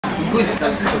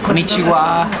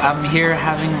Konnichiwa. I'm here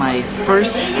having my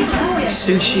first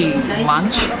sushi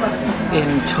lunch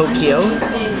in Tokyo.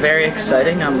 Very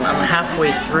exciting. I'm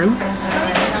halfway through.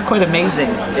 It's quite amazing.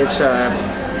 It's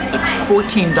like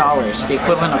 $14, the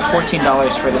equivalent of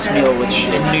 $14 for this meal, which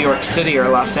in New York City or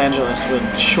Los Angeles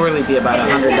would surely be about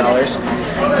 $100.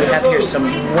 We have here some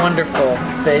wonderful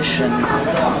fish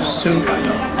and soup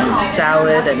and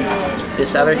salad and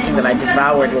this other thing that I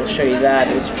devoured. We'll show you that.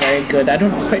 It was very good. I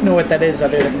don't quite know what that is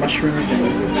other than mushrooms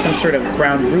and some sort of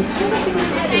ground root.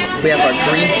 We have our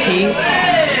green tea.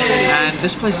 And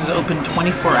this place is open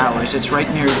 24 hours. It's right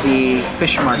near the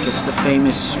fish markets, the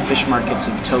famous fish markets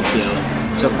of Tokyo.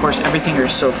 So of course everything here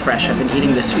is so fresh. I've been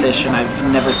eating this fish and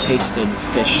I've never tasted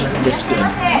fish this good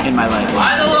in my life.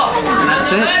 And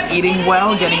that's it. Eating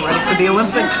well, getting ready for the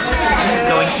Olympics.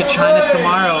 Going to China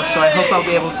tomorrow, so I hope I'll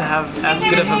be able to have as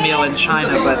good of a meal in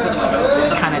China, but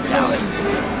I kind of doubt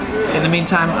it. In the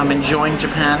meantime, I'm enjoying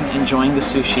Japan, enjoying the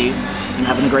sushi, and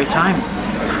having a great time.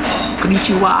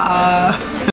 Konnichiwa!